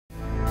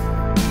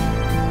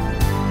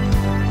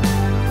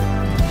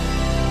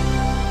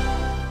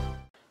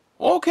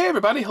Okay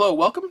everybody, hello,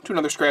 welcome to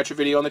another Scratcher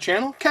video on the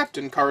channel.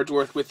 Captain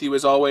Cardsworth with you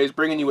as always,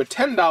 bringing you a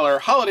 $10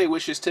 Holiday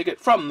Wishes ticket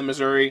from the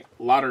Missouri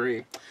Lottery.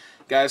 You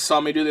guys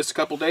saw me do this a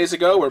couple days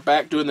ago. We're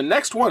back doing the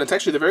next one. It's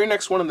actually the very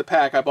next one in the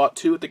pack. I bought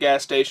two at the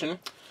gas station.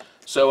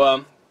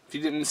 So if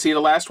you didn't see the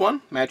last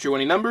one, match your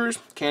winning numbers.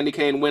 Candy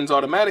cane wins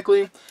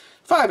automatically.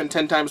 5 and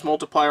 10 times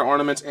multiplier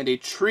ornaments and a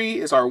tree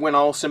is our win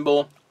all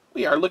symbol.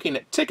 We are looking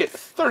at ticket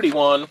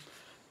 31.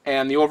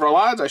 And the overall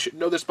odds, I should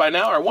know this by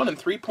now, are 1 in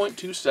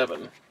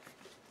 3.27.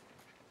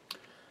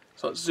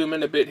 So let's zoom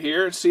in a bit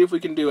here and see if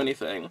we can do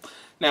anything.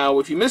 Now,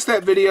 if you missed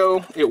that video,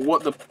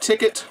 the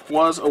ticket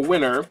was a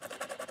winner.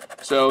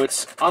 So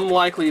it's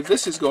unlikely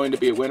this is going to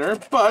be a winner,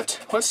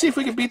 but let's see if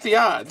we can beat the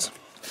odds.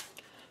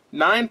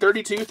 9,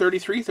 32,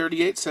 33,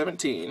 38,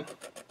 17.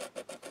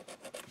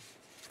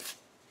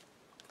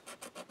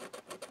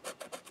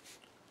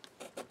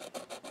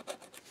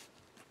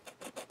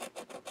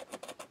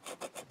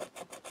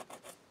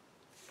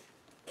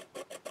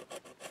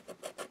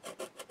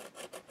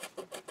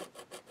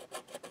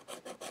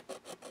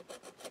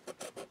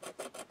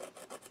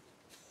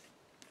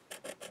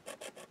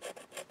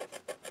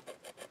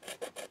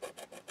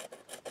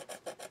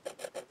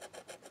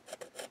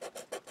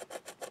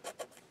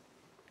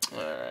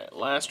 Alright,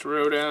 last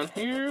row down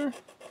here.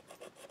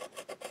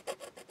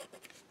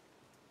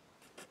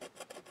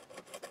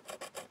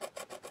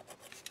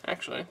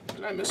 Actually,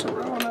 did I miss a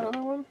row on that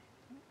other one?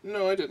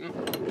 No, I didn't.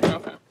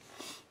 Okay.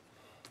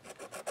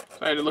 So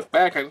I had to look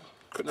back. I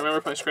couldn't remember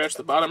if I scratched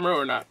the bottom row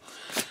or not.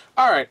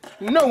 Alright,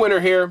 no winner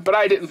here, but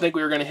I didn't think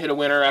we were going to hit a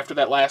winner after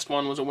that last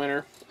one was a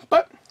winner.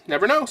 But,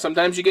 never know.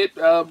 Sometimes you get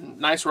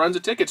nice runs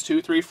of tickets,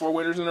 2, 3, 4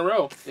 winners in a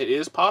row. It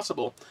is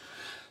possible.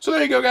 So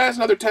there you go, guys.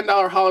 Another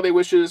 $10 Holiday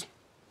Wishes.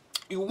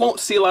 You won't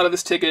see a lot of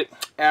this ticket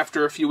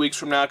after a few weeks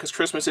from now because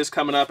Christmas is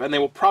coming up and they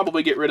will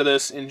probably get rid of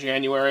this in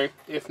January,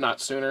 if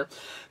not sooner.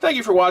 Thank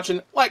you for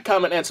watching. Like,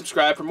 comment, and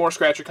subscribe for more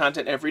Scratcher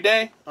content every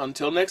day.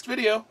 Until next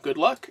video, good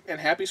luck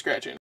and happy scratching.